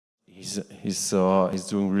He's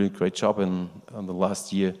doing a really great job in the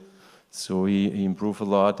last year. So he improved a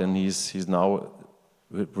lot, and he's now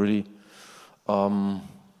really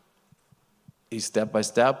he's step by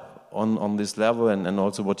step on this level, and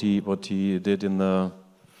also what he did in the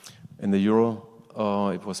Euro,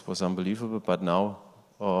 it was unbelievable. But now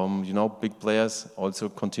you know, big players also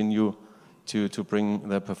continue to bring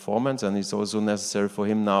their performance, and it's also necessary for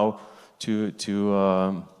him now to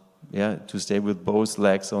stay with both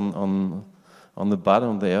legs on the bottom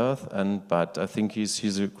of the earth. But I think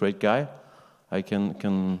he's a great guy. I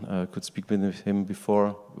could speak with him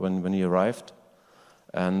before when he arrived,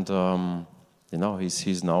 and you know,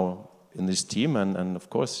 he's now in this team, and of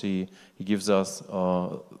course he gives us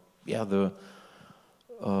the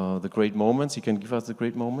great moments. He can give us the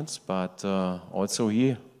great moments, but also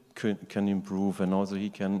he can improve, and also he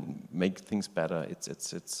can make things better.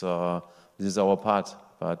 This is our part,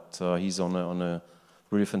 but he's on a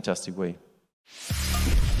really fantastic way.